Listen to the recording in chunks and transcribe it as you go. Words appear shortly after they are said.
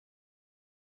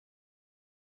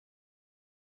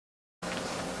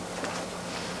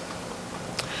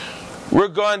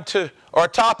Our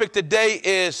topic today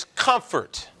is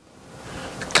comfort.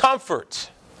 Comfort.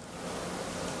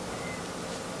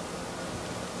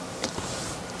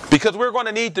 Because we're going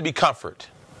to need to be comforted.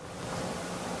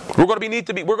 We're going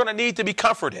to need to be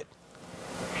comforted.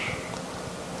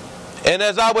 And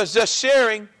as I was just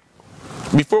sharing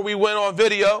before we went on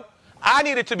video, I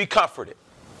needed to be comforted.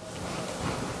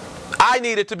 I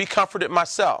needed to be comforted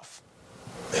myself.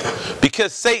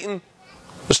 Because Satan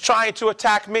was trying to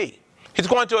attack me. He's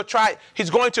going to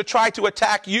try to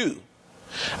attack you.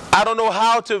 I don't know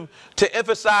how to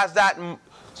emphasize that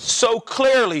so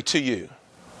clearly to you.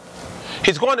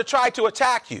 He's going to try to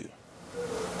attack you.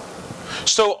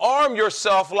 So arm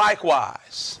yourself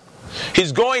likewise.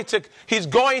 He's going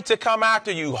to come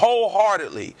after you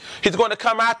wholeheartedly. He's going to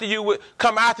come after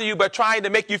you by trying to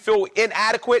make you feel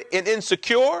inadequate and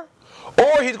insecure.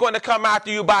 Or he's going to come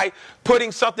after you by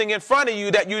putting something in front of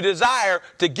you that you desire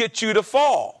to get you to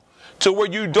fall, to where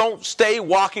you don't stay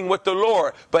walking with the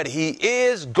Lord. But he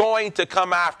is going to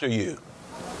come after you.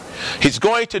 He's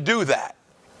going to do that.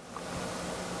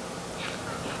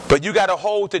 But you got to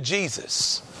hold to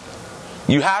Jesus.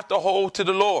 You have to hold to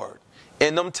the Lord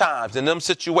in them times, in them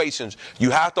situations.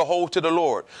 You have to hold to the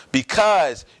Lord,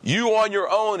 because you on your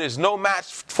own is no match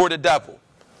for the devil.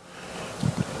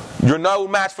 You're no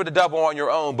match for the devil on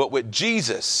your own, but with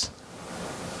Jesus,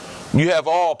 you have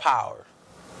all power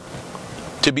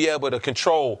to be able to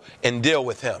control and deal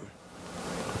with him.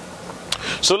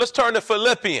 So let's turn to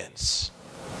Philippians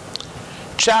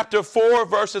chapter 4,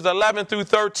 verses 11 through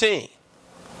 13.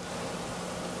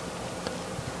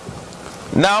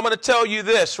 Now I'm going to tell you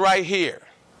this right here.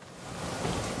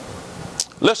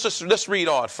 Let's read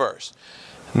on first.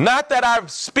 Not that I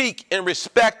speak in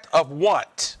respect of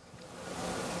want.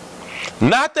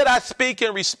 Not that I speak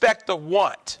in respect of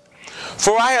want.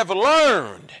 For I have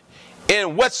learned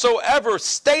in whatsoever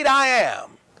state I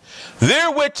am,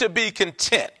 therewith to be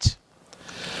content.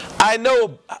 I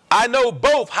know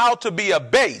both how to be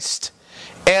abased,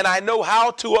 and I know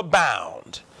how to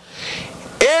abound.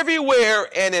 Everywhere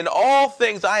and in all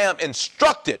things I am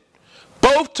instructed,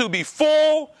 both to be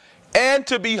full and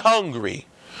to be hungry,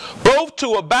 both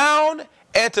to abound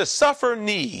and to suffer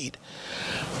need.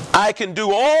 I can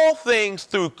do all things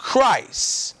through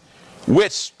Christ,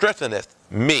 which strengtheneth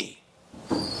me.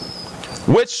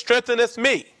 Which strengtheneth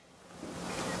me.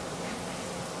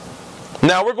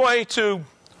 Now we're going to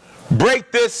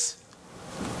break this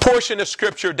portion of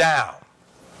Scripture down,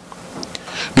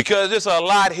 because there's a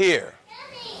lot here.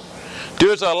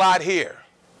 There's a lot here.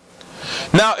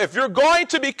 Now, if you're going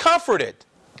to be comforted,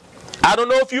 I don't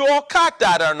know if you all caught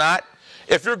that or not.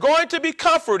 If you're going to be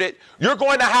comforted, you're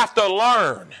going to have to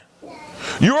learn.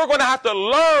 You are going to have to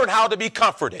learn how to be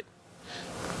comforted.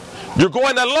 You're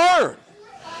going to learn.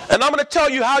 And I'm going to tell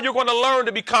you how you're going to learn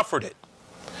to be comforted.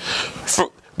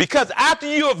 Because after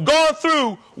you have gone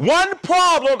through one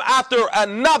problem after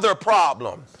another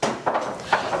problem,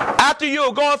 after you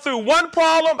have gone through one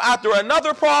problem after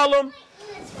another problem,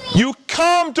 you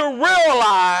come to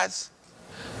realize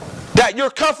that your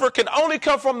comfort can only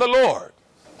come from the Lord.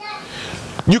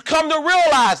 You come to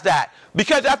realize that,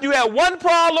 because after you had one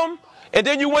problem and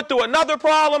then you went through another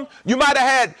problem, you might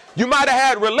have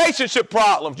had relationship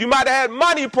problems, you might have had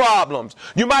money problems,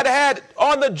 you might have had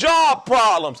on the job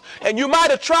problems, and you might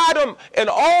have tried them in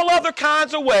all other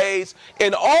kinds of ways.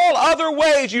 In all other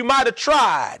ways you might have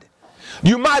tried.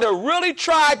 You might have really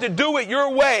tried to do it your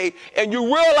way, and you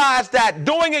realized that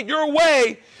doing it your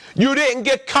way, you didn't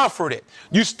get comforted.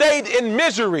 You stayed in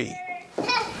misery.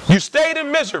 You stayed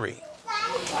in misery.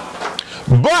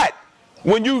 But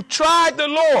when you tried the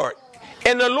Lord,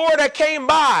 and the Lord that came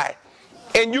by,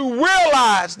 and you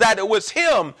realized that it was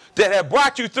him that had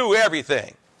brought you through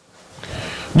everything.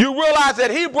 You realized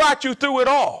that he brought you through it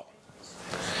all.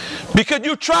 Because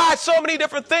you tried so many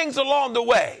different things along the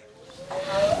way.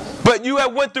 But you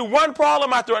have went through one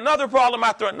problem after another problem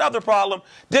after another problem.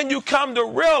 Then you come to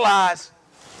realize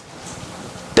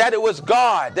that it was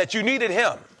God, that you needed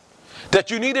him, that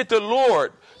you needed the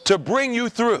Lord to bring you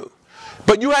through.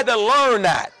 But you had to learn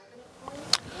that.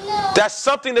 That's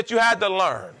something that you had to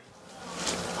learn.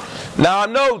 Now I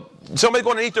know somebody's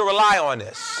going to need to rely on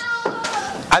this.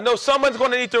 I know someone's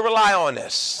going to need to rely on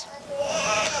this.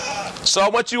 So I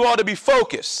want you all to be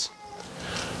focused.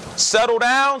 Settle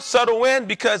down, settle in,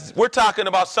 because we're talking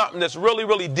about something that's really,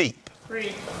 really deep.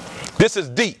 This is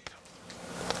deep.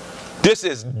 This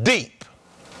is deep.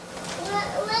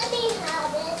 Let me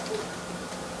have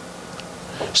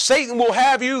it. Satan will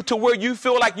have you to where you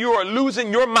feel like you are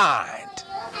losing your mind.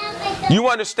 You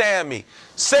understand me?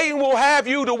 Satan will have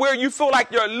you to where you feel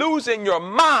like you're losing your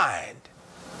mind.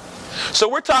 So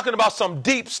we're talking about some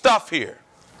deep stuff here.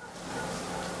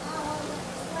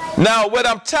 Now, what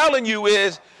I'm telling you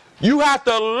is you have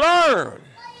to learn.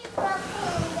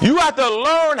 You have to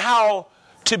learn how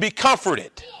to be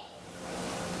comforted.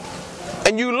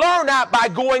 And you learn that by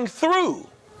going through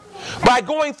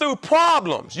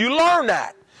problems. You learn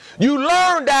that. You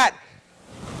learn that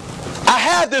I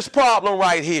had this problem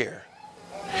right here.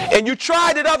 And you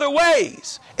tried it other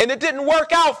ways and it didn't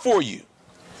work out for you.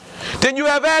 Then you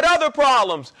have had other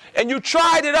problems and you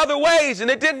tried it other ways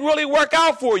and it didn't really work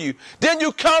out for you. Then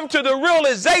you come to the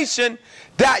realization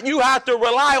that you have to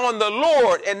rely on the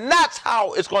Lord, and that's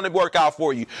how it's going to work out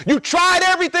for you. You tried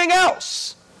everything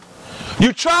else.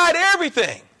 You tried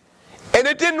everything and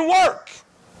it didn't work.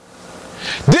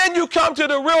 Then you come to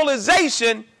the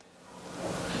realization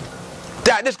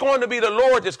that it's going to be the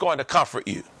Lord that's going to comfort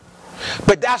you.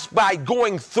 But that's by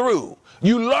going through.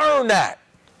 You learn that.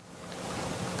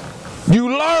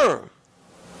 You learn.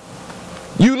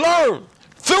 You learn.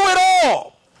 Through it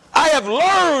all, I have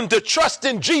learned to trust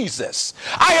in Jesus.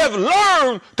 I have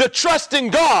learned to trust in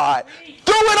God.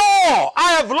 Through it all,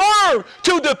 I have learned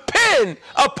to depend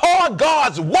upon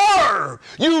God's word.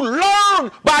 You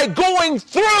learn by going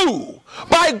through.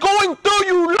 By going through,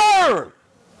 you learn.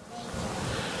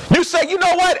 You say, you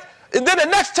know what? And then the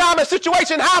next time a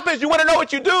situation happens, you want to know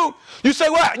what you do? You say,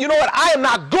 well, you know what? I am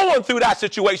not going through that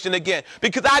situation again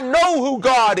because I know who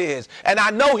God is and I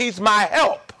know he's my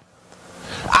help.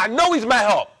 I know he's my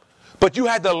help. But you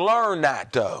had to learn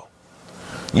that, though.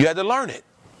 You had to learn it.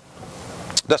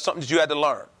 That's something that you had to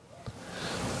learn.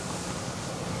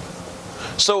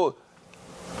 So,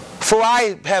 for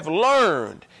I have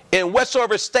learned in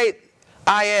whatsoever state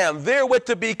I am, therewith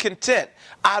to be content.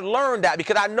 I learned that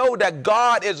because I know that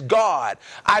God is God.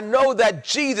 I know that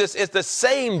Jesus is the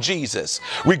same Jesus.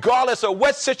 Regardless of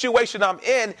what situation I'm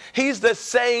in, he's the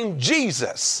same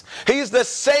Jesus. He's the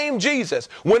same Jesus.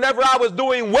 Whenever I was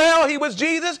doing well, he was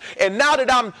Jesus. And now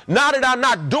that I'm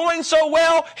not doing so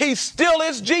well, he still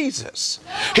is Jesus.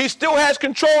 He still has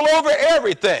control over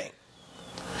everything.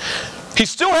 He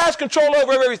still has control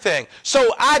over everything.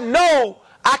 So I know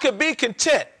I can be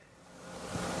content.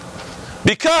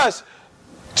 Because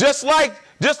just like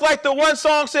the one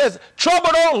song says, trouble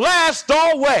don't last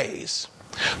always.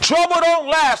 Trouble don't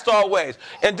last always.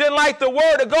 And then like the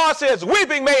word of God says,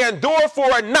 weeping may endure for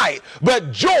a night,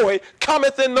 but joy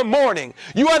cometh in the morning.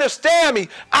 You understand me?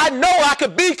 I know I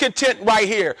could be content right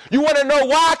here. You want to know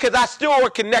why? Because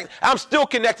I'm still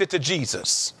connected to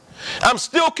Jesus. I'm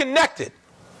still connected.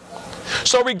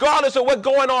 So regardless of what's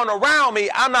going on around me,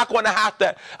 I'm not going to have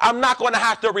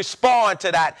to respond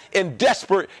to that in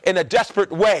a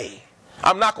desperate way.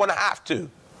 I'm not going to have to.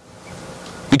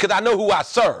 Because I know who I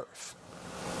serve.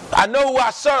 I know who I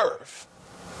serve.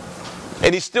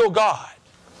 And he's still God.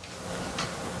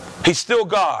 He's still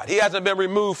God. He hasn't been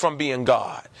removed from being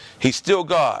God. He's still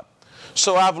God.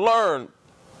 So I've learned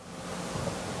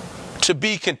to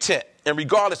be content, and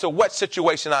regardless of what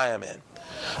situation I am in.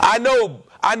 I know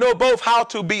both how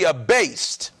to be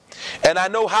abased and I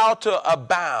know how to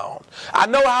abound. I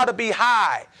know how to be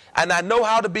high and I know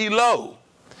how to be low.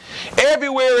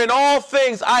 Everywhere in all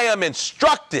things I am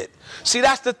instructed. See,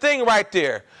 that's the thing right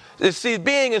there. See,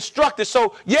 being instructed.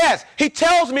 So, yes, he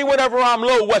tells me whenever I'm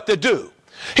low what to do.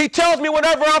 He tells me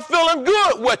whenever I'm feeling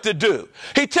good what to do.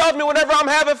 He tells me whenever I'm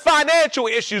having financial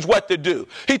issues what to do.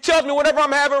 He tells me whenever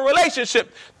I'm having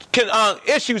relationship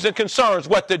issues and concerns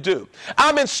what to do.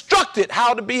 I'm instructed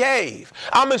how to behave.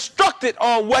 I'm instructed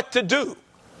on what to do.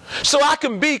 So I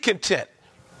can be content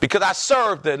because I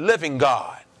serve the living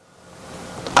God.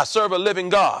 I serve a living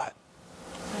God.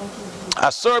 I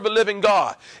serve a living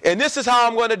God. And this is how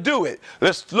I'm going to do it.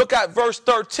 Let's look at verse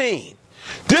 13.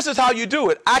 This is how you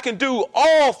do it. I can do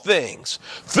all things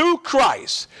through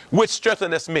Christ, which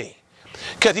strengtheneth me.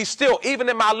 Because he's still, even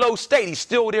in my low state, he's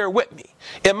still there with me.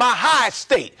 In my high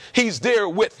state, he's there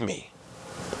with me.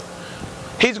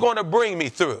 He's going to bring me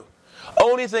through.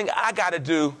 Only thing I got to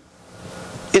do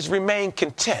is remain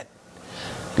content.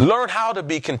 Learn how to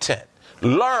be content.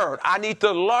 Learn. I need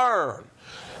to learn.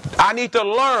 I need to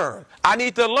learn. I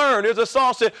need to learn. There's a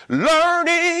song that says,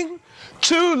 learning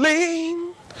to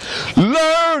lean.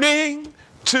 Learning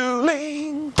to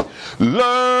lean,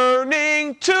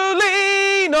 learning to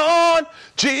lean on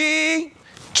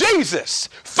Jesus,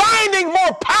 finding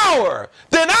more power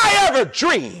than I ever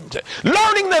dreamed.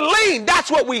 Learning to lean, that's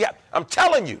what we have. I'm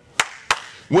telling you,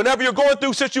 whenever you're going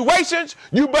through situations,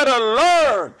 you better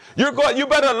learn. You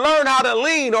better learn how to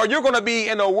lean or you're going to be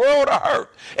in a world of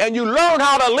hurt. And you learn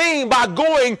how to lean by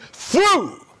going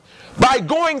through. By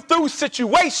going through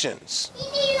situations.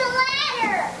 You need a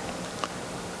ladder.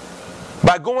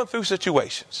 By going through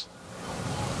situations.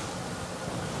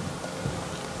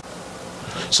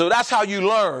 So that's how you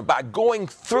learn, by going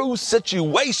through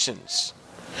situations.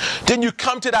 Then you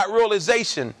come to that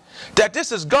realization that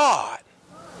this is God.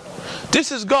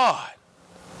 This is God.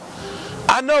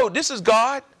 I know this is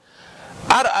God.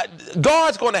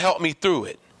 God's going to help me through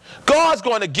it. God's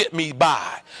going to get me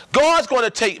by. God's going to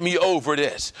take me over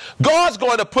this. God's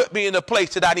going to put me in the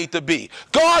place that I need to be.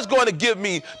 God's going to give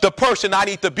me the person I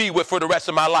need to be with for the rest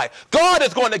of my life. God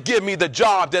is going to give me the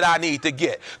job that I need to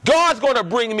get. God's going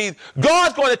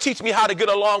to teach me how to get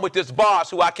along with this boss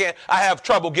who I have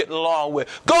trouble getting along with.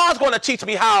 God's going to teach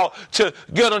me how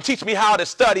to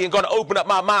study and going to open up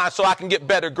my mind so I can get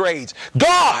better grades.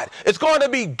 God, it's going to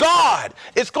be God.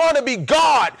 It's going to be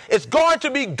God. It's going to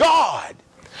be God.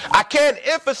 I can't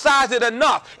emphasize it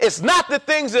enough. It's not the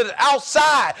things that are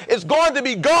outside. It's going to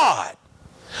be God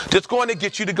that's going to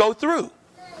get you to go through.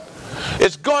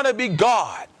 It's going to be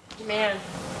God. Amen.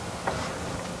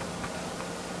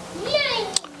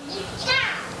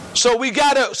 So we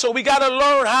gotta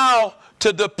learn how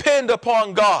to depend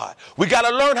upon God. We got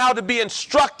to learn how to be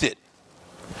instructed.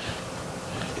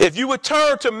 If you would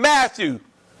turn to Matthew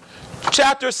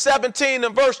chapter 17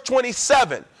 and verse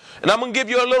 27. And I'm going to give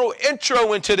you a little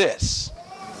intro into this.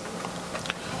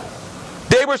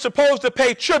 They were supposed to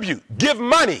pay tribute, give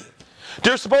money.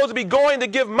 They're supposed to be going to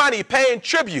give money, paying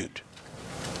tribute.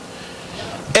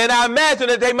 And I imagine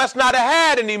that they must not have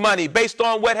had any money based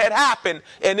on what had happened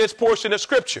in this portion of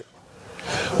Scripture.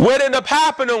 What ended up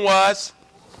happening was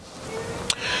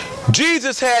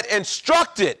Jesus had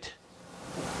instructed.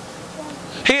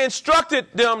 He instructed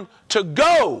them to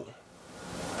go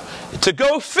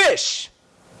fish.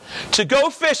 To go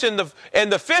fish, and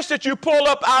the fish that you pull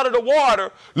up out of the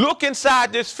water, look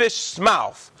inside this fish's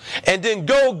mouth, and then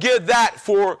go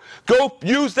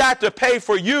use that to pay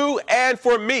for you and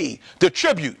for me, the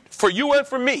tribute for you and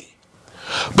for me.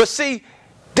 But see,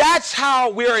 that's how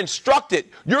we're instructed.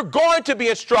 You're going to be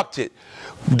instructed.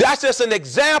 That's just an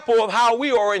example of how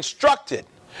we are instructed.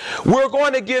 We're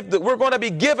going to be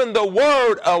given the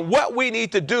word of what we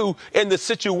need to do in the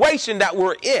situation that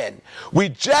we're in. We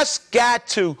just got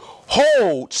to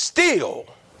hold still.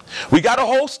 We got to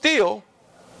hold still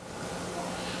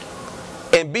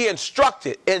and be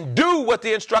instructed and do what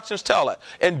the instructions tell us.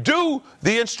 And do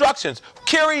the instructions.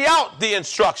 Carry out the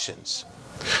instructions.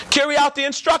 Carry out the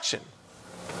instruction.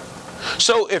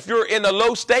 So if you're in a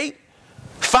low state,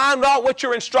 find out what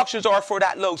your instructions are for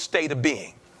that low state of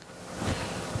being.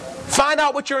 Find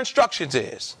out what your instructions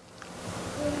is.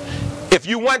 If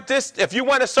you want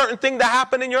a certain thing to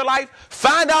happen in your life,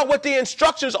 find out what the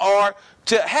instructions are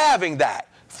to having that,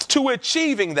 to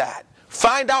achieving that.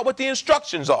 Find out what the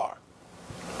instructions are.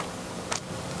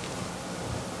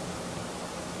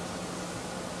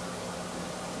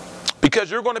 Because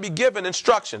you're going to be given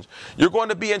instructions. You're going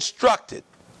to be instructed.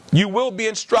 You will be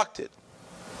instructed.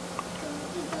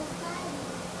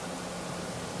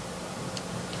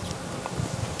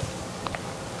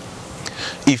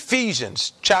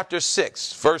 Ephesians chapter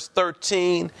 6, verse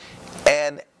 13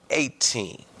 and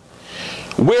 18.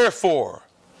 Wherefore,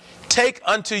 take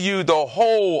unto you the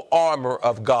whole armor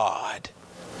of God.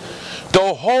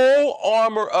 The whole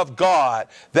armor of God,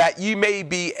 that ye may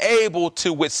be able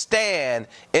to withstand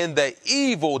in the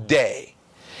evil day.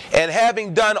 And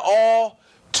having done all,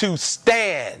 to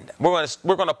stand. We're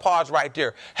going to pause right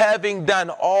there. Having done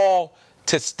all,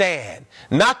 to stand.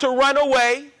 Not to run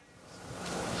away.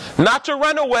 Not to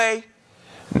run away,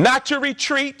 not to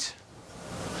retreat,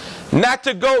 not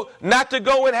to go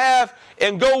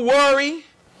and go worry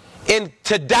and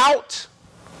to doubt,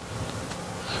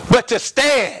 but to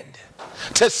stand,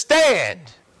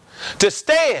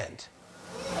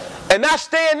 and not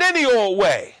stand any old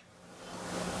way.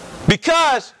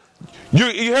 Because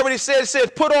you heard what he said? It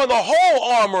said, put on the whole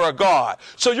armor of God.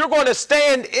 So you're going to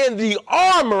stand in the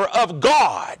armor of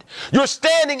God. You're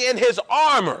standing in his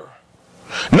armor.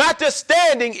 Not just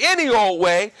standing any old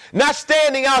way, not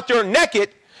standing out there naked,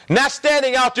 not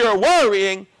standing out there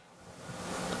worrying,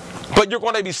 but you're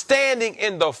going to be standing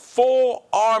in the full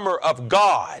armor of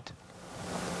God.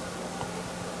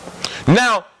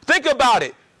 Now, think about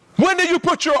it. When do you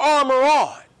put your armor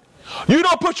on? You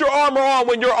don't put your armor on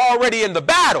when you're already in the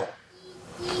battle.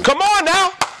 Come on now.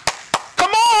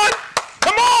 Come on.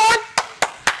 Come on.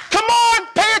 Come on.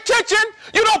 Pay attention.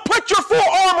 You don't put your full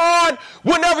armor on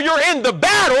whenever you're in the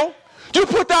battle. You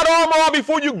put that armor on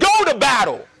before you go to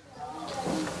battle.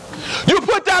 You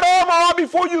put that armor on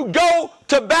before you go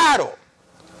to battle.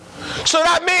 So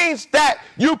that means that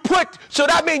you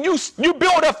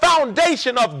build a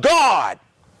foundation of God.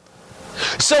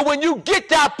 So when you get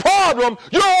that problem,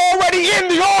 you're already in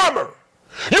the armor.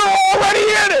 You're already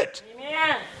in it. Amen.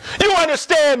 Amen. You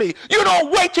understand me? You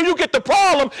don't wait till you get the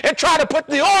problem and try to put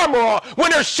the armor on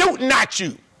when they're shooting at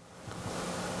you.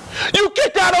 You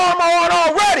get that armor on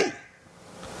already.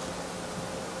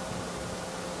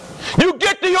 You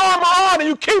get the armor on and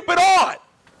you keep it on.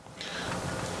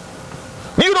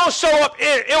 You don't show up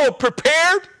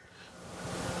ill-prepared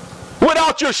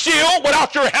without your shield,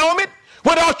 without your helmet,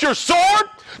 without your sword.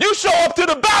 You show up to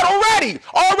the battle ready,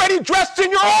 already dressed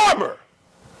in your armor,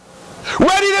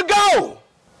 ready to go.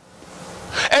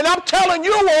 And I'm telling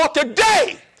you all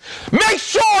today, make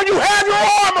sure you have your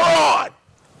armor on.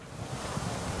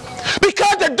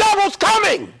 Because the devil's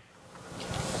coming.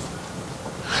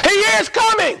 He is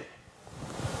coming.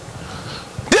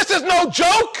 This is no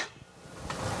joke.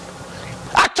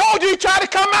 I told you he tried to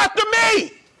come after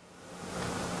me.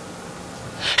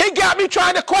 He got me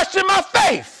trying to question my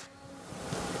faith.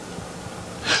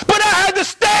 But I had to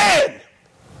stand.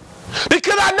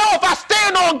 Because I know if I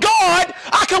stand on God,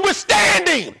 I can withstand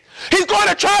him. He's going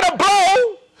to try to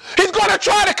blow. He's going to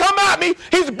try to come at me.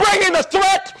 He's bringing a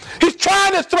threat. He's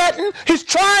trying to threaten. He's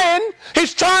trying.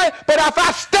 But if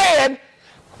I stand,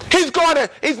 he's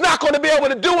not going to be able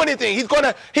to do anything. He's going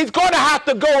to have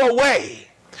to go away.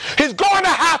 He's going to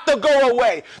have to go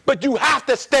away. But you have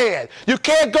to stand. You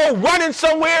can't go running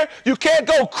somewhere. You can't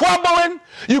go crumbling.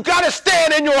 You got to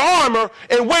stand in your armor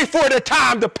and wait for the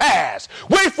time to pass.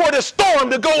 Wait for the storm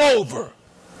to go over.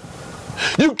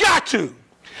 You got to.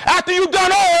 After you've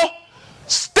done all,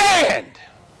 stand.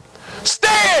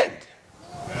 Stand.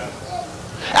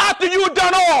 After you've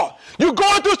done all, you're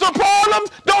going through some problems,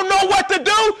 don't know what to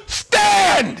do,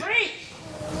 stand.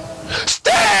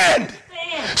 Stand.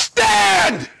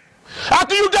 Stand.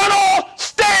 After you've done all,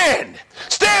 stand.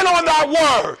 Stand on thy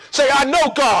word. Say, I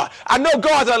know God. I know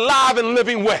God's alive and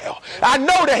living well. I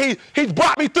know that he's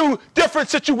brought me through different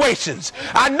situations.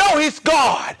 I know he's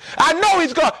God. I know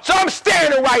he's God. So I'm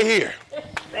standing right here.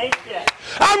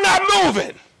 I'm not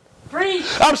moving.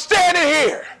 I'm standing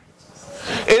here.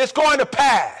 And it's going to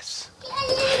pass.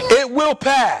 It will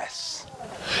pass.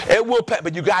 It will pass.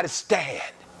 But you got to stand.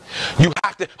 You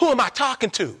have to. Who am I talking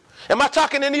to? Am I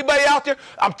talking to anybody out there?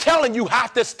 I'm telling you,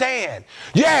 have to stand.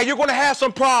 Yeah, you're going to have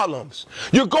some problems.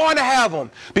 You're going to have them.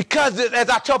 Because, as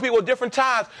I tell people at different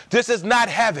times, this is not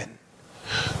heaven.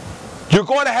 You're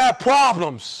going to have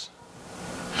problems.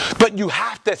 But you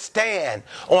have to stand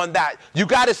on that. You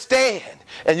got to stand.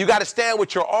 And you got to stand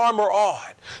with your armor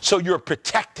on so you're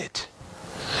protected.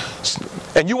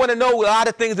 And you want to know a lot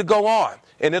of things that go on.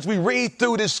 And as we read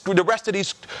through the rest of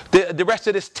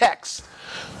this text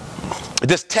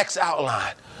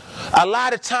outline, a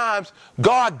lot of times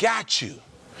God got you.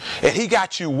 And he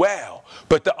got you well.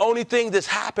 But the only thing that's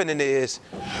happening is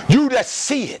you just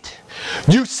see it.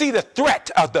 You see the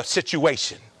threat of the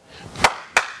situation.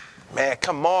 Man,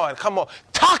 come on.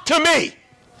 Talk to me.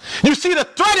 You see the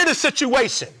threat of the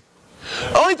situation.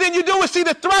 The only thing you do is see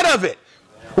the threat of it.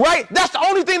 Right? That's the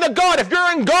only thing that God, if you're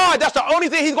in God, that's the only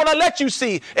thing he's going to let you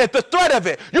see is the threat of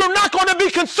it. You're not going to be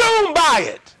consumed by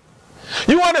it.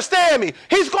 You understand me?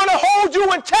 He's going to hold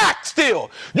you intact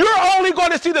still. You're only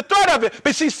going to see the threat of it.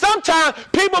 But see, sometimes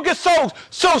people get so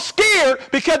scared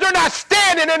because they're not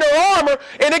standing in their armor,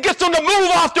 and it gets them to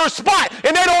move off their spot,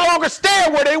 and they no longer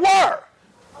stand where they were.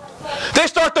 They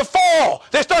start to fall.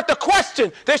 They start to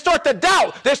question. They start to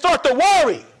doubt. They start to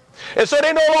worry. And so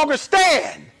they no longer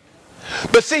stand.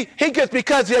 But see,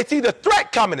 because they see the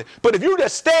threat coming. But if you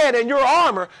just stand in your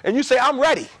armor and you say, I'm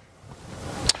ready.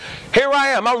 Here I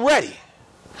am. I'm ready.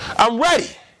 I'm ready.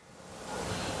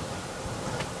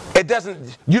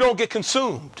 You don't get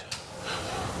consumed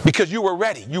because you were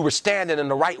ready. You were standing in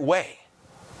the right way.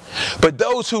 But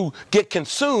those who get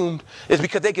consumed is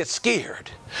because they get scared.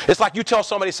 It's like you tell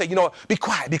somebody, say, be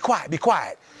quiet, be quiet, be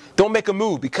quiet. Don't make a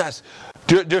move because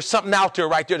there's something out there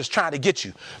right there that's trying to get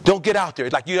you. Don't get out there.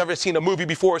 Like you ever seen a movie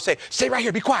before say, stay right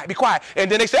here, be quiet, be quiet.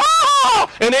 And then they say, oh!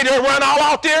 And they just run all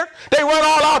out there. They run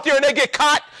all out there and they get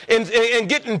caught and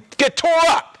get tore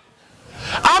up.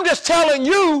 I'm just telling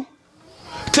you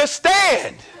to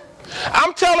stand.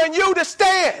 I'm telling you to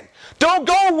stand. Don't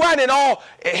go running all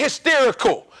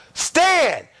hysterical.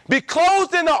 Stand. Be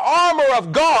clothed in the armor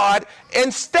of God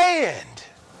and stand.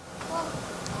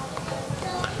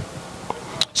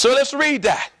 So let's read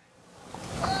that.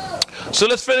 So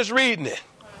let's finish reading it.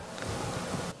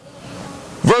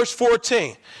 Verse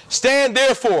 14. Stand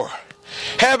therefore,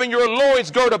 having your loins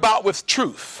girt about with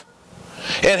truth,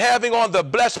 and having on the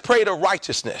blessed parade of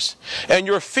righteousness, and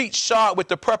your feet shod with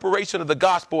the preparation of the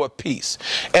gospel of peace,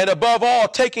 and above all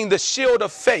taking the shield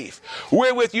of faith,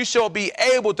 wherewith you shall be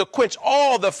able to quench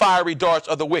all the fiery darts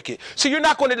of the wicked. See, you're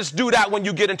not going to just do that when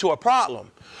you get into a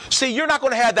problem. See, you're not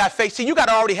going to have that faith. See, you got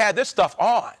to already have this stuff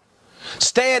on.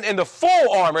 Stand in the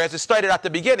full armor, as it stated at the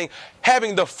beginning,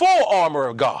 having the full armor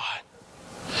of God.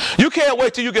 You can't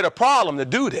wait till you get a problem to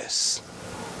do this.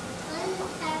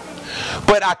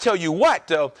 But I tell you what,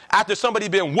 though, after somebody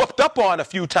been whooped up on a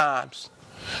few times,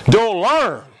 don't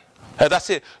learn. As I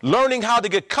said, learning how to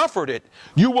get comforted,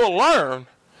 you will learn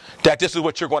that this is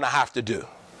what you're going to have to do.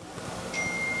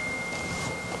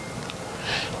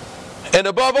 And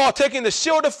above all, taking the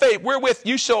shield of faith, wherewith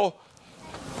you shall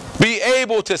be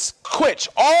able to quench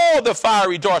all the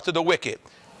fiery darts of the wicked,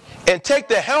 and take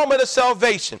the helmet of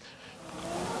salvation.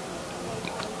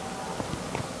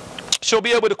 Shall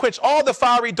be able to quench all the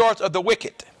fiery darts of the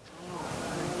wicked,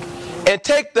 and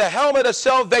take the helmet of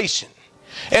salvation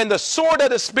and the sword of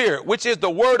the Spirit, which is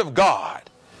the word of God,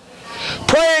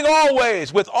 praying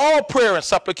always with all prayer and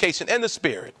supplication in the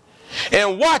Spirit,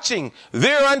 and watching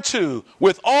thereunto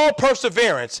with all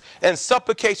perseverance and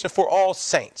supplication for all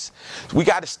saints. We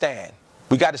got to stand.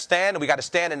 We got to stand, and we got to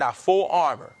stand in our full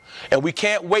armor. And we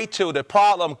can't wait till the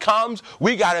problem comes.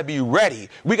 We got to be ready.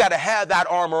 We got to have that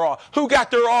armor on. Who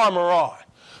got their armor on?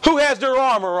 Who has their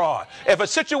armor on? If a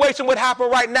situation would happen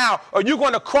right now, are you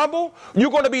going to crumble?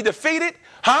 You're going to be defeated?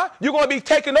 Huh? You're going to be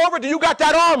taken over? Do you got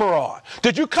that armor on?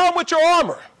 Did you come with your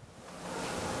armor?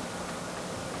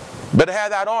 Better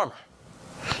have that armor.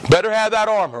 Better have that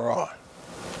armor on.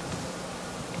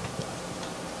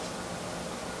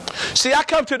 See, I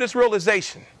come to this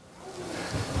realization.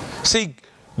 See,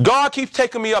 God keeps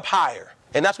taking me up higher.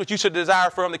 And that's what you should desire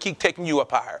for him, to keep taking you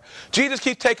up higher. Jesus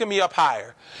keeps taking me up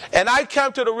higher. And I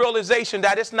come to the realization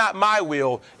that it's not my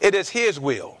will, it is his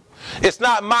will. It's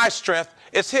not my strength,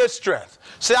 it's his strength.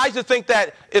 See, I used to think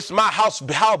that it's my house,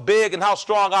 how big and how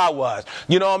strong I was.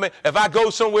 You know what I mean? If I go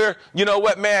somewhere, you know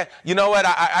what, man, you know what,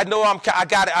 I know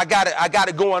I got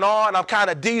it going on. I'm kind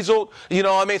of dieseled, you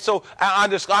know what I mean? So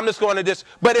I'm just going to this,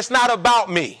 but it's not about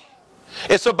me.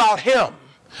 It's about him.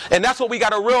 And that's what we got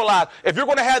to realize. If you're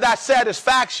going to have that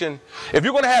satisfaction, if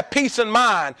you're going to have peace in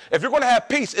mind, if you're going to have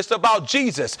peace, it's about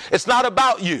Jesus. It's not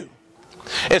about you.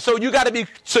 And so you got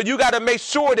to make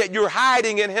sure that you're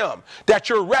hiding in him, that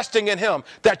you're resting in him,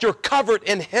 that you're covered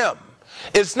in him.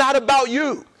 It's not about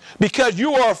you, because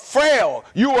you are frail.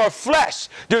 You are flesh.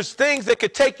 There's things that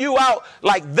could take you out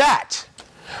like that.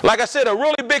 Like I said, a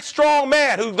really big, strong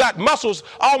man who's got muscles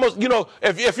almost, you know,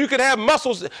 if you could have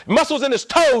muscles in his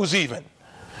toes even.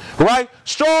 Right?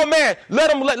 Strong man,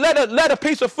 let a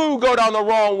piece of food go down the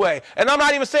wrong way. And I'm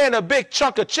not even saying a big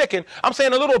chunk of chicken. I'm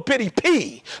saying a little bitty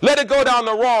pea. Let it go down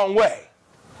the wrong way.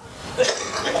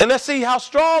 And let's see how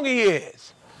strong he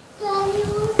is.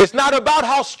 It's not about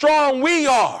how strong we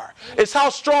are. It's how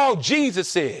strong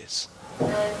Jesus is.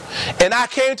 And I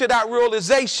came to that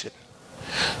realization.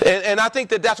 And I think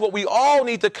that that's what we all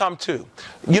need to come to.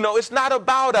 You know, it's not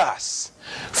about us.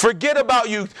 Forget about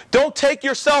you. Don't take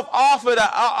yourself off of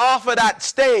that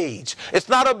stage. It's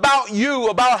not about you,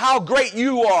 about how great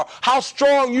you are, how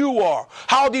strong you are,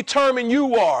 how determined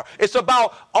you are. It's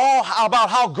about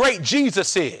how great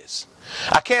Jesus is.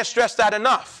 I can't stress that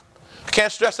enough. I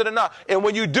can't stress it enough. And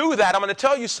when you do that, I'm going to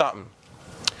tell you something.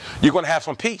 You're going to have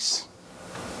some peace.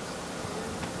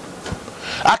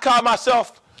 I caught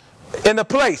myself in a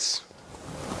place,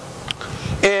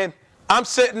 and I'm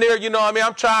sitting there, you know what I mean,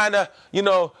 I'm trying to,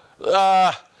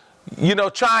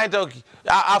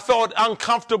 I felt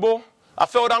uncomfortable. I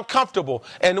felt uncomfortable.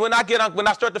 And when I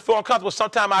start to feel uncomfortable,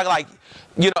 sometimes I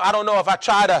I don't know if I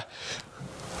try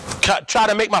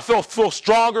to make myself feel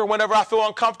stronger whenever I feel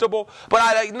uncomfortable,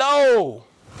 but no,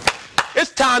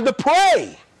 it's time to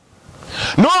pray.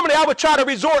 Normally I would try to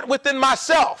resort within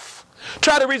myself.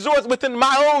 Try to resort within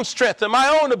my own strength and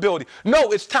my own ability.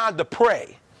 No, it's time to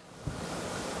pray.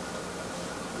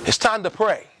 It's time to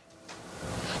pray.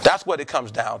 That's what it comes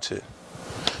down to.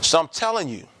 So I'm telling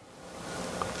you,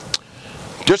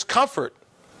 there's comfort,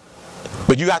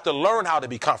 but you have to learn how to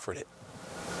be comforted.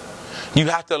 You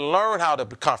have to learn how to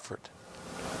be comforted.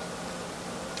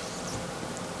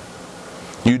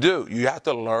 You do. You have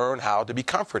to learn how to be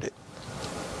comforted.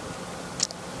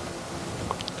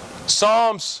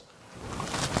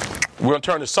 We're going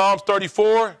to turn to Psalms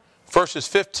 34, verses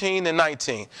 15 and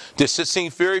 19. This should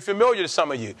seem very familiar to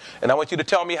some of you. And I want you to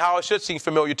tell me how it should seem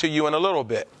familiar to you in a little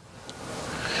bit.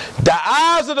 The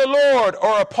eyes of the Lord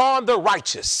are upon the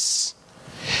righteous,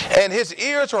 and his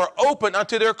ears are open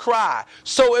unto their cry.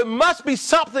 So it must be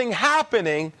something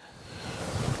happening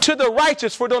to the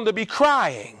righteous for them to be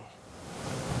crying.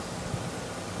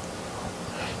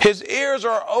 His ears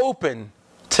are open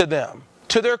to them,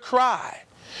 to their cry.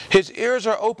 His ears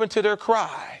are open to their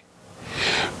cry.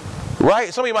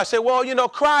 Right? Some of you might say, well, you know,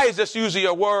 cry is just usually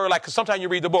a word, like sometimes you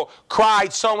read the book,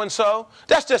 cried so-and-so.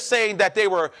 That's just saying that they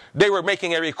were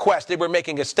making a request. They were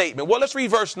making a statement. Well, let's read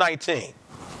verse 19.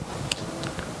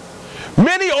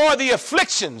 Many are the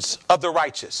afflictions of the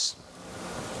righteous.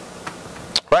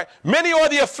 Right? Many are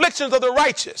the afflictions of the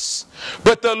righteous,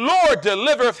 but the Lord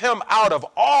delivereth him out of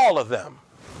all of them.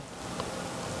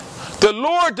 The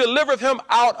Lord delivereth him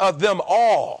out of them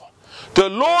all. The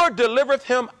Lord delivereth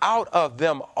him out of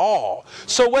them all.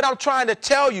 So what I'm trying to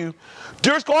tell you,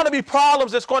 there's going to be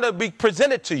problems that's going to be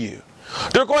presented to you.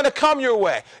 They're going to come your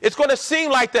way. It's going to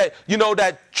seem like that, you know,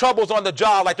 that trouble's on the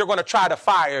job, like they're going to try to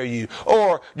fire you,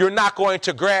 or you're not going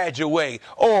to graduate,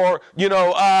 or, you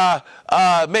know,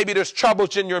 maybe there's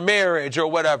troubles in your marriage or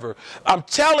whatever. I'm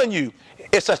telling you,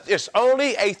 it's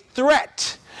only a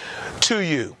threat to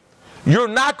you. You're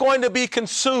not going to be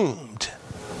consumed.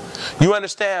 You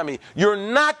understand me? You're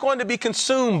not going to be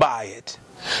consumed by it.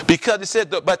 Because it said,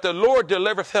 but the Lord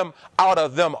delivereth him out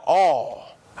of them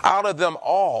all. Out of them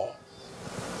all.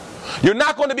 You're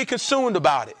not going to be consumed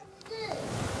about it.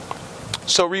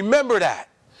 So remember that.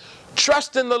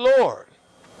 Trust in the Lord.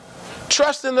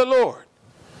 Trust in the Lord.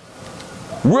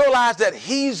 Realize that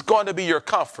He's going to be your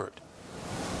comfort.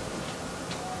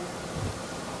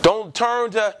 Don't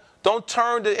turn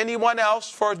to anyone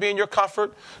else for being your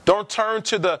comfort. Don't turn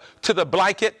to the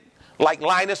blanket like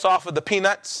Linus off of the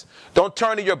Peanuts. Don't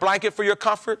turn to your blanket for your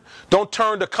comfort. Don't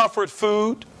turn to comfort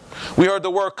food. We heard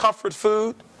the word comfort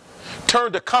food.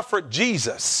 Turn to comfort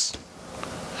Jesus.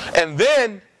 And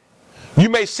then you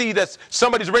may see that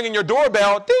somebody's ringing your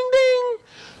doorbell. Ding, ding.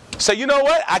 Say, you know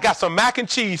what? I got some mac and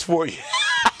cheese for you.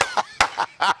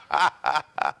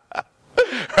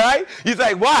 Right? He's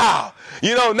like, wow.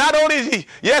 You know, not only is he,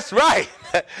 yes, right.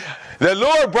 The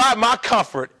Lord brought my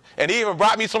comfort, and He even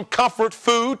brought me some comfort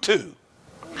food too.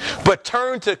 But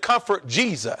turn to comfort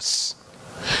Jesus.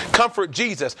 Comfort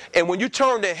Jesus. And when you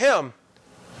turn to Him,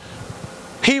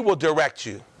 He will direct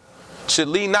you. Should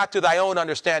lean not to thy own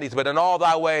understandings, but in all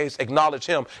thy ways acknowledge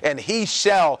Him, and He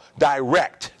shall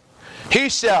direct. He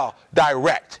shall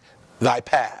direct thy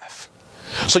path.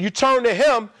 So you turn to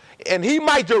Him, and He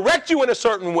might direct you in a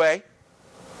certain way,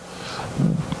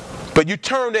 but you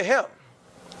turn to Him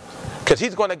because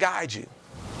He's going to guide you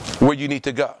where you need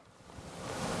to go.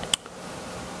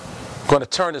 I'm going to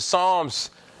turn to Psalms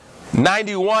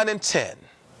 91 and 10.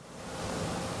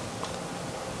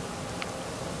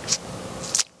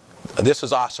 This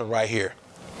is awesome right here.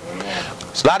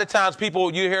 So a lot of times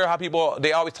you hear how people,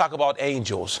 they always talk about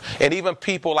angels. And even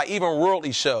people, like even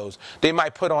worldly shows, they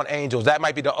might put on angels. That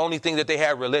might be the only thing that they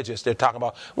have religious. They're talking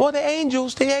about, well, the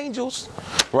angels,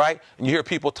 right? And you hear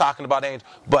people talking about angels.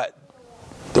 But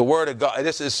the Word of God,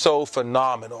 this is so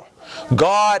phenomenal.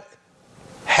 God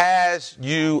has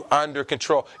you under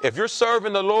control. If you're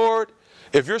serving the Lord,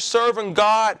 if you're serving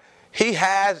God, He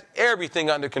has everything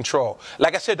under control.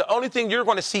 Like I said, the only thing you're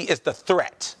going to see is the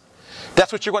threat.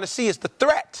 That's what you're going to see is the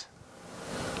threat.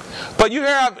 But you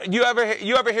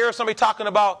ever hear somebody talking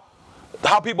about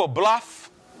how people bluff?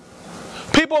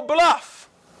 People bluff.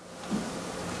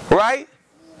 Right?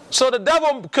 So the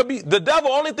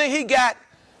devil, only thing he got,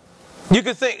 you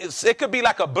could think it could be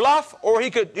like a bluff, or he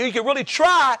could really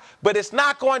try, but it's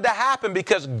not going to happen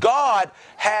because God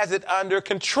has it under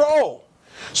control.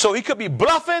 So he could be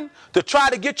bluffing to try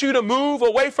to get you to move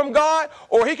away from God,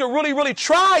 or he could really, really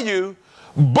try you,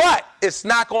 but it's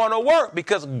not going to work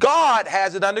because God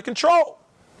has it under control.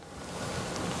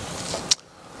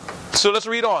 So let's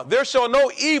read on. There shall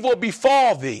no evil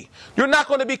befall thee. You're not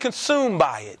going to be consumed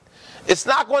by it. It's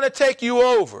not going to take you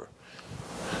over.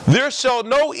 There shall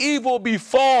no evil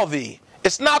befall thee.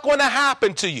 It's not going to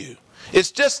happen to you.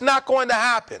 It's just not going to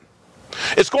happen.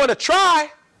 It's going to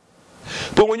try.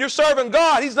 But when you're serving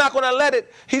God, He's not going to let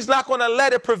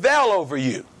it prevail over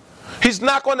you. He's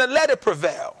not going to let it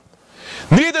prevail.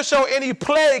 Neither shall any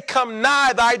plague come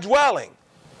nigh thy dwelling.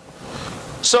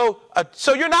 So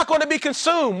you're not going to be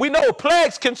consumed. We know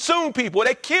plagues consume people.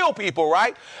 They kill people,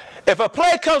 right? If a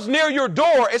plague comes near your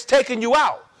door, it's taking you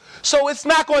out. So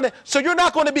you're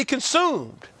not going to be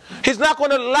consumed. He's not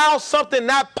going to allow something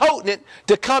that potent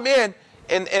to come in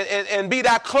and be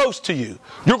that close to you.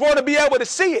 You're going to be able to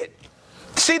see it.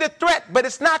 See the threat, but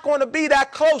it's not going to be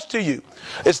that close to you.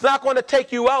 It's not going to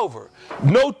take you over.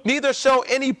 No, neither shall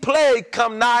any plague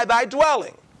come nigh thy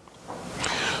dwelling.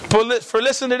 For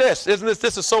listen to this.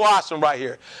 This is so awesome right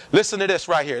here. Listen to this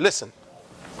right here. Listen.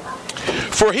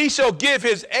 For He shall give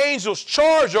His angels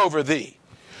charge over thee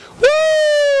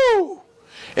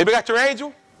Anybody got your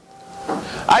angel?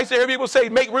 I used to hear people say,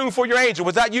 make room for your angel.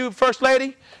 Was that you, First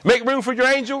Lady? Make room for your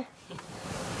angel?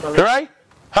 Right?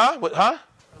 Huh? What, huh?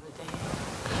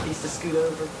 He used to scoot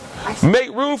over.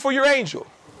 Make room for your angel.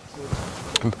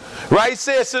 Right? It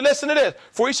says, so listen to this.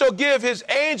 For he shall give his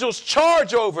angels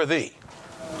charge over thee,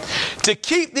 to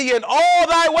keep thee in all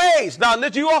thy ways. Now,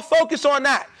 let you all focus on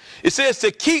that. It says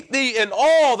to keep thee in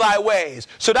all thy ways.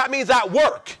 So that means at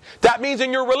work. That means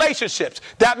in your relationships.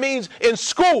 That means in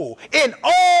school. In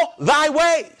all thy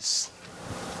ways.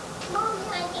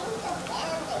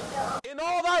 In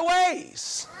all thy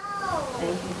ways.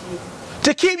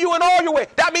 To keep you in all your ways.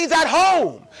 That means at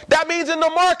home. That means in the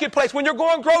marketplace when you're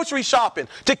going grocery shopping.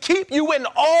 To keep you in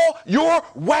all your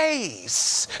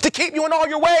ways. To keep you in all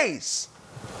your ways.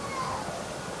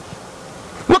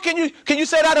 Look, can you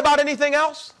say that about anything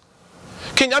else?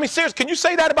 Seriously, can you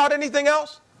say that about anything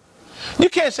else? You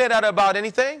can't say that about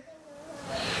anything.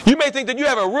 You may think that you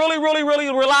have a really, really, really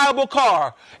reliable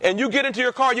car, and you get into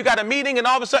your car, you got a meeting, and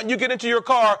all of a sudden you get into your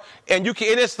car, and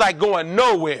it's like going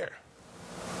nowhere.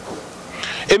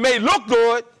 It may look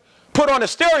good, put on a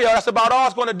stereo, that's about all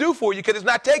it's going to do for you because it's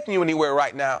not taking you anywhere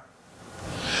right now.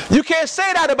 You can't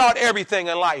say that about everything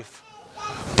in life.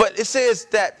 But it says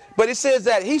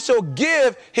that he shall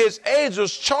give his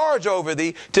angels charge over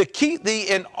thee to keep thee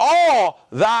in all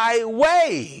thy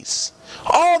ways.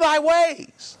 All thy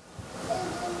ways.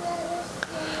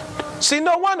 See,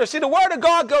 no wonder. See, the word of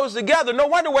God goes together. No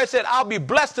wonder where it said, I'll be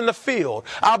blessed in the field.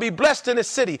 I'll be blessed in the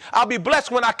city. I'll be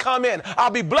blessed when I come in. I'll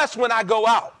be blessed when I go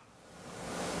out.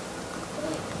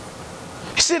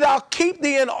 He said, I'll keep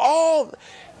thee in all.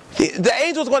 The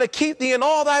angel's going to keep thee in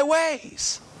all thy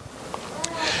ways.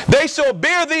 They shall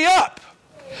bear thee up.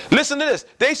 Listen to this.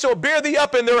 They shall bear thee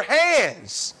up in their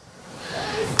hands.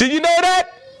 Did you know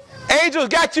that? Angels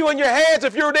got you in your hands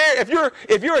if you're there.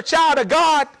 If you're a child of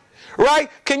God, right?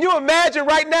 Can you imagine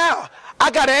right now?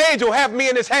 I got an angel having me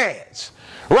in his hands.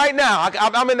 Right now.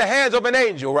 I'm in the hands of an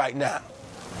angel right now.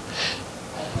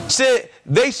 Said,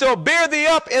 they shall bear thee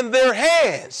up in their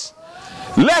hands,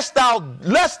 lest thou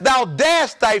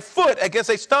dash thy foot against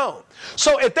a stone.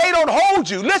 So if they don't hold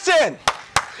you, listen.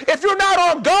 If you're not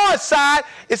on God's side,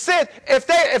 it says if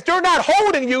they're not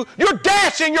holding you, you're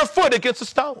dashing your foot against a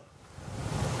stone.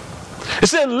 It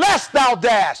said, lest thou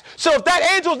dash. So if that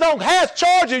angel don't have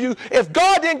charge of you, if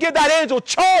God didn't give that angel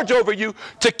charge over you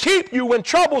to keep you in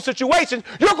trouble situations,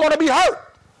 you're going to be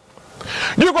hurt.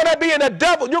 You're going to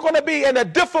be in a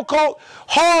difficult,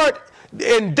 hard,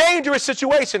 and dangerous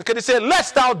situation. Because it said,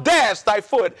 lest thou dash thy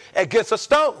foot against a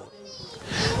stone.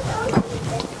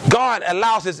 God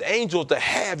allows his angels to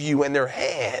have you in their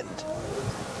hand.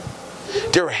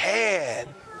 Their hand.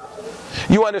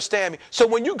 You understand me? So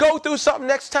when you go through something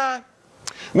next time,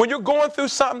 when you're going through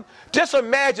something, just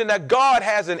imagine that God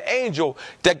has an angel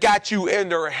that got you in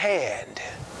their hand.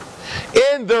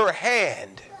 In their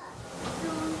hand.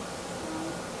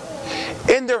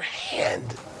 In their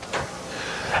hand.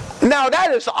 Now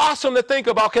that is awesome to think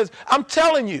about because I'm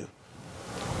telling you,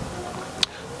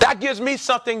 that gives me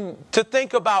something to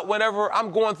think about whenever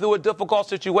I'm going through a difficult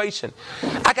situation.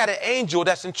 I got an angel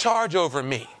that's in charge over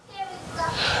me,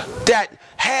 that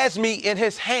has me in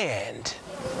his hand.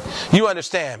 You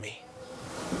understand me?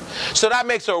 So that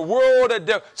makes a world of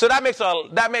difference. So that's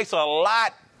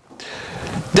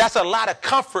a lot of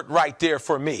comfort right there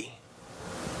for me.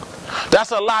 That's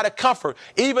a lot of comfort.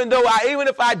 Even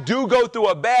if I do go through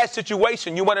a bad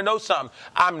situation, you want to know something?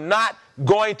 I'm not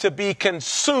going to be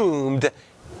consumed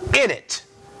in it.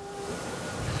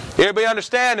 Everybody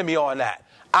understanding me on that?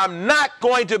 I'm not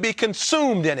going to be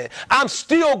consumed in it. I'm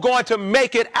still going to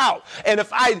make it out. And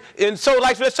so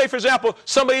like, let's say, for example,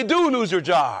 somebody do lose your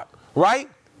job, right?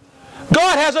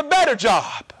 God has a better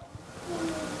job.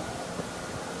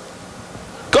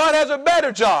 God has a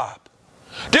better job.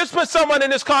 There's been someone in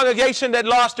this congregation that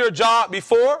lost their job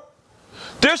before.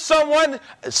 There's someone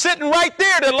sitting right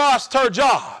there that lost her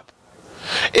job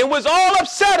and was all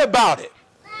upset about it.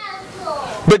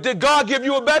 But did God give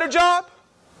you a better job?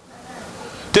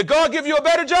 Did God give you a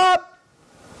better job?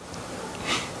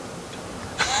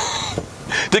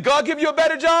 Did God give you a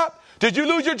better job? Did you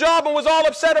lose your job and was all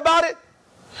upset about it?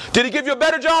 Did he give you a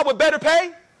better job with better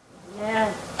pay?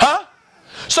 Yeah. Huh?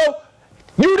 So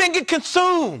you didn't get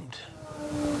consumed.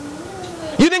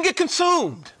 You didn't get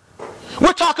consumed.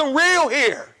 We're talking real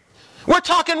here. We're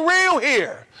talking real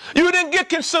here. You didn't get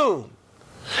consumed.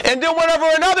 And then whenever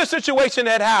another situation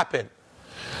had happened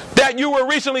that you were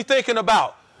recently thinking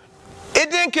about, it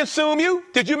didn't consume you.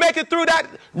 Did you make it through that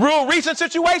real recent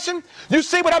situation? You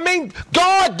see what I mean?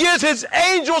 God gives his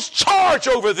angels charge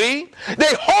over thee.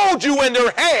 They hold you in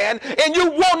their hand, and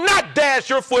you will not dash dash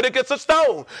your foot against a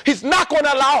stone. He's not going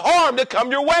to allow harm to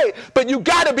come your way. But you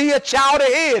got to be a child of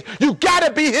his. You got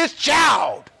to be his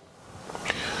child.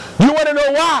 You want to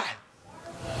know why?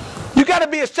 You got to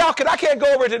be his child, because I can't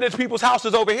go over to these people's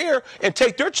houses over here and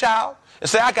take their child and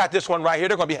say, I got this one right here.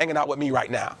 They're going to be hanging out with me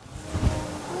right now.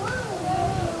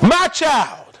 My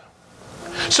child.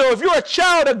 So if you're a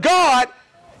child of God,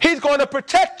 he's going to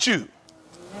protect you.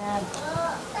 Amen.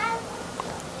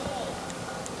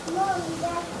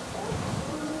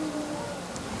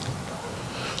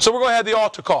 So we're going to have the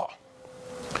altar call.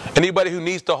 Anybody who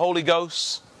needs the Holy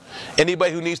Ghost,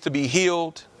 anybody who needs to be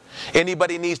healed,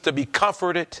 anybody needs to be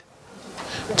comforted,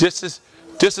 this is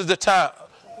the time.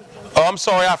 Oh, I'm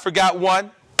sorry, I forgot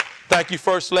one. Thank you,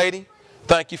 First Lady.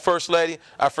 Thank you, First Lady.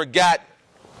 I forgot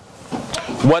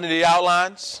one of the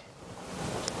outlines.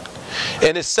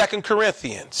 And it's 2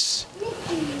 Corinthians.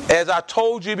 As I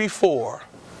told you before,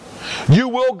 you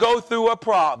will go through a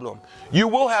problem. You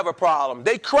will have a problem.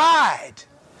 They cried.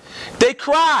 They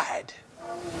cried.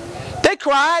 They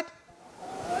cried.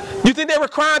 You think they were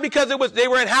crying because they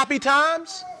were in happy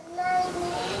times?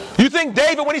 You think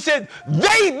David, when he said,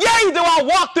 yea, though I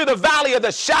walk through the valley of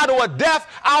the shadow of death,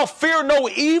 I'll fear no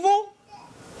evil?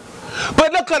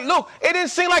 But look, it didn't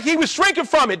seem like he was shrinking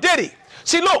from it, did he?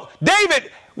 See, look,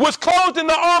 David was clothed in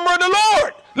the armor of the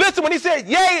Lord. Listen, when he said,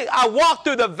 yea, I walk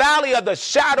through the valley of the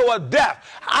shadow of death,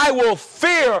 I will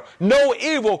fear no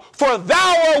evil, for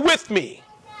thou art with me.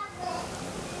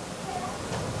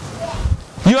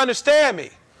 You understand me?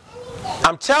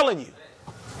 I'm telling you.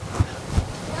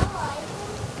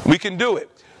 We can do it.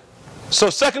 So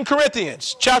 2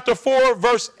 Corinthians chapter 4,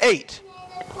 verse 8.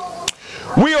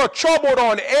 We are troubled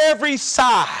on every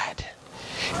side.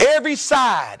 Every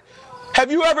side.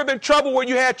 Have you ever been troubled where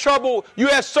you had trouble, you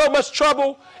had so much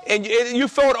trouble and you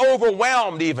felt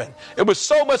overwhelmed even? It was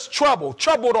so much trouble,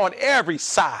 troubled on every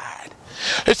side.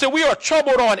 It said we are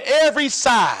troubled on every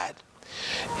side.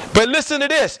 But listen to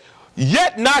this,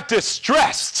 yet not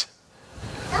distressed.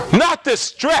 Not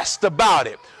distressed about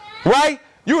it, right?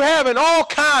 You're having all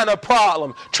kind of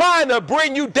problems, trying to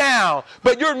bring you down,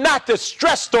 but you're not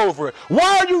distressed over it.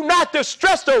 Why are you not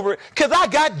distressed over it? Because I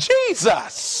got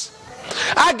Jesus.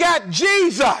 I got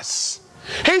Jesus.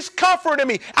 He's comforting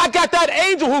me. I got that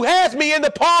angel who has me in the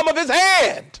palm of his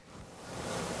hand.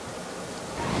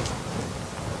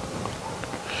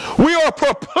 We are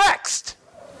perplexed.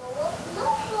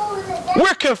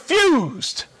 We're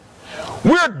confused.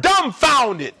 We're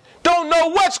dumbfounded. Don't know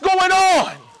what's going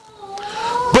on.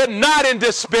 But not in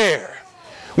despair.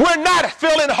 We're not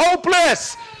feeling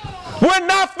hopeless. We're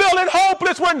not feeling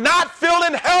hopeless. We're not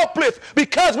feeling helpless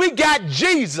because we got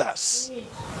Jesus.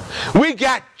 We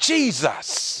got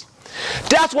Jesus.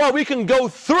 That's why we can go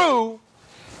through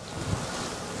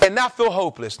and not feel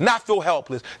hopeless, not feel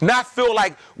helpless, not feel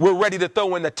like we're ready to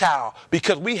throw in the towel,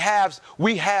 because we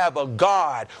have a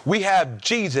God, we have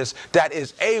Jesus that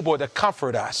is able to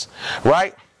comfort us,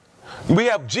 right? We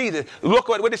have Jesus. Look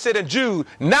what it said in Jude.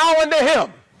 Now unto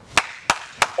him.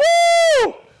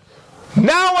 Woo!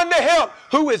 Now unto him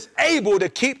who is able to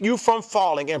keep you from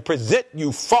falling and present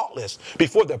you faultless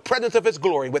before the presence of his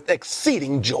glory with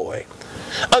exceeding joy.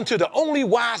 Unto the only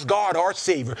wise God, our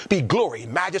Savior, be glory,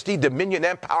 majesty, dominion,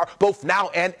 and power, both now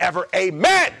and ever.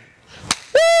 Amen.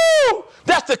 Woo!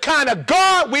 That's the kind of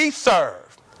God we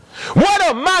serve.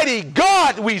 What a mighty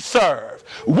God we serve.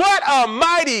 What a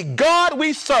mighty God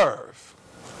we serve.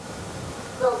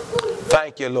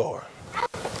 Thank you, Lord.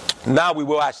 Now we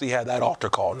will actually have that altar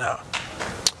call now.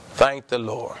 Thank the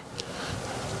Lord.